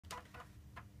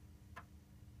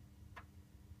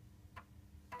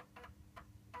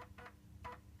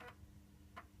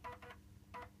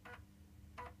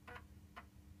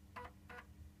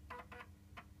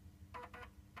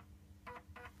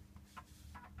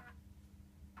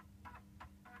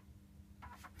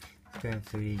going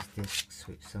through these discs,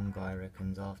 which some guy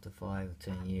reckons after 5 or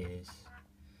 10 years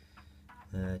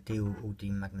all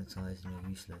demagnetized and are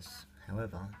useless.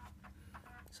 However,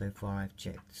 so far I've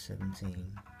checked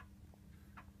 17,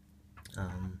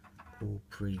 all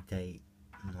predate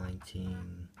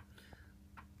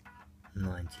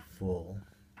 1994.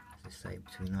 Let's say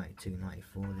between 92 and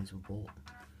 94 these were bought.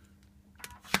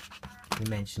 He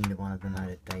mentioned that one of them had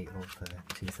a date of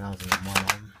 2001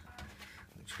 on,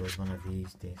 which was one of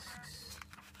these discs.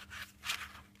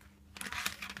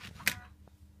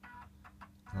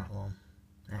 That one.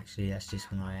 Actually, that's just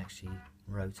when I actually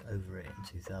wrote over it in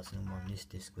 2001. This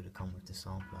disc would have come with the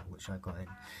sampler, which I got in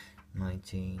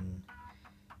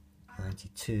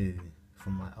 1992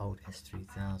 from my old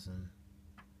S1000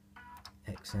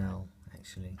 XL.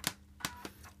 Actually,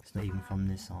 it's not even from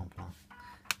this sampler.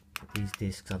 But these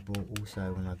discs I bought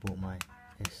also when I bought my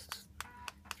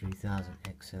S3000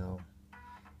 XL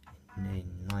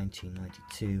in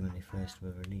 1992 when they first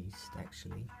were released.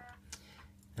 Actually,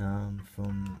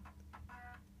 from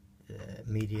the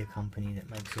media company that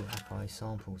makes all Akai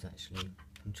samples. Actually,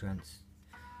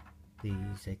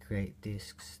 they create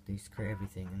discs. These create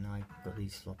everything, and I got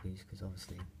these floppies because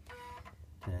obviously,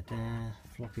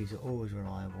 floppies are always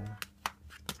reliable.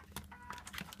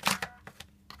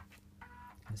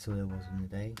 That's all there was in the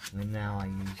day. I mean, now I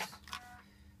use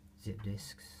zip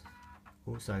discs,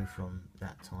 also from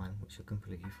that time, which are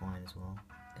completely fine as well.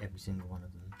 Every single one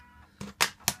of them.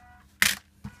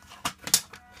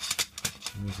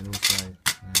 And these are also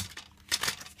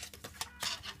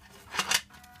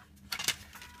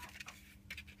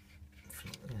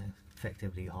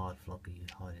effectively hard floppy,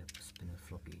 high spinner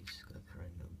floppies, got a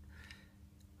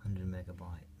 100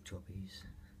 megabyte jobbies.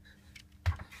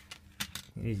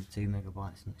 These are 2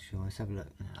 megabytes, not sure. Let's have a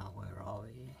look now. Where are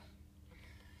we?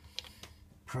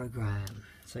 Program.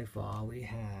 So far we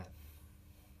have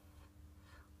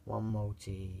one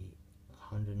multi,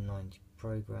 190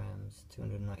 programs,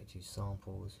 292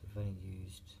 samples. We've only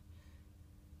used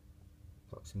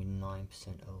approximately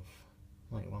 9% of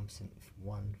 91% of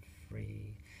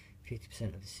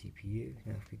 50% of the CPU.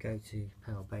 Now if we go to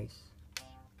power base,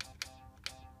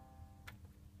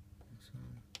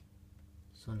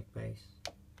 sonic base,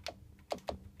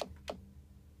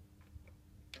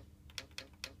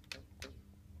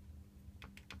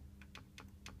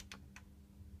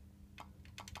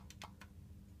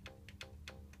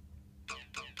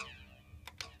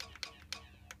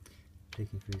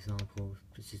 clicking through samples,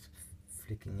 this is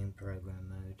flicking in program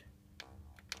mode.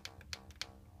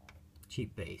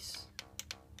 Cheap bass.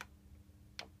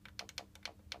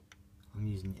 I'm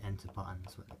using the enter button,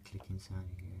 that's what the clicking sound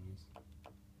you're hearing is.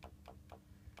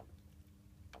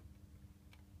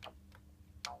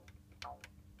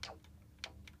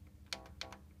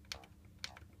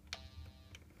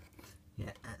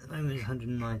 Yeah, at the moment there's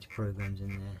 190 programs in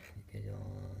there. It goes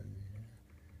on.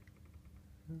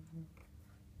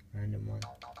 Random one.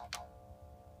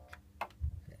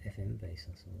 FM bass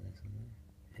I saw there somewhere.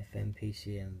 FM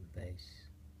PCM bass.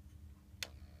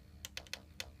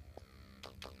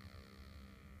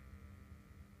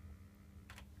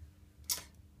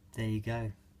 There you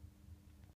go.